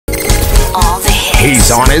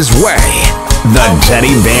he's on his way. The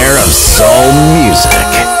teddy bear of soul music,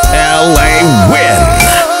 L.A. WINN.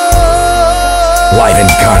 Live in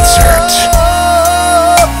concert.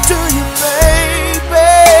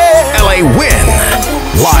 L.A. WINN.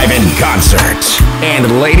 Live in concert.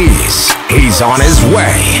 And ladies, he's on his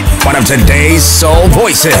way. One of today's soul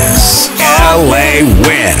voices, L.A.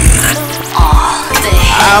 WINN.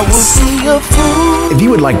 I will be a fool. If you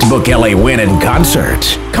would like to book L.A. WINN in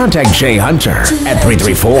concert, contact Jhunter at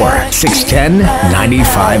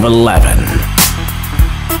 334-610-9511.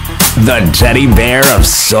 The teddy bear of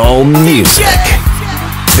soul music.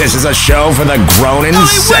 This is a show for the grown and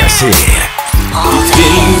sexy.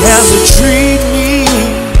 Didn't have to treat me.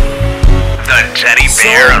 The teddy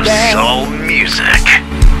bear of soul music.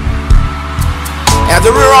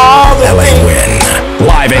 After all the L.A. WINN,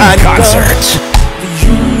 live in concert.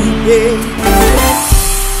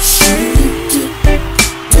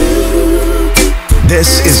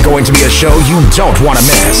 This is going to be a show you don't want to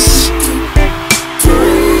miss.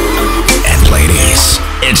 And ladies,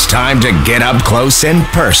 it's time to get up close and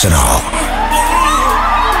personal.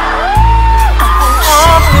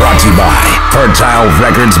 Brought to you by Fertile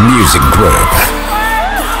Records Music Group.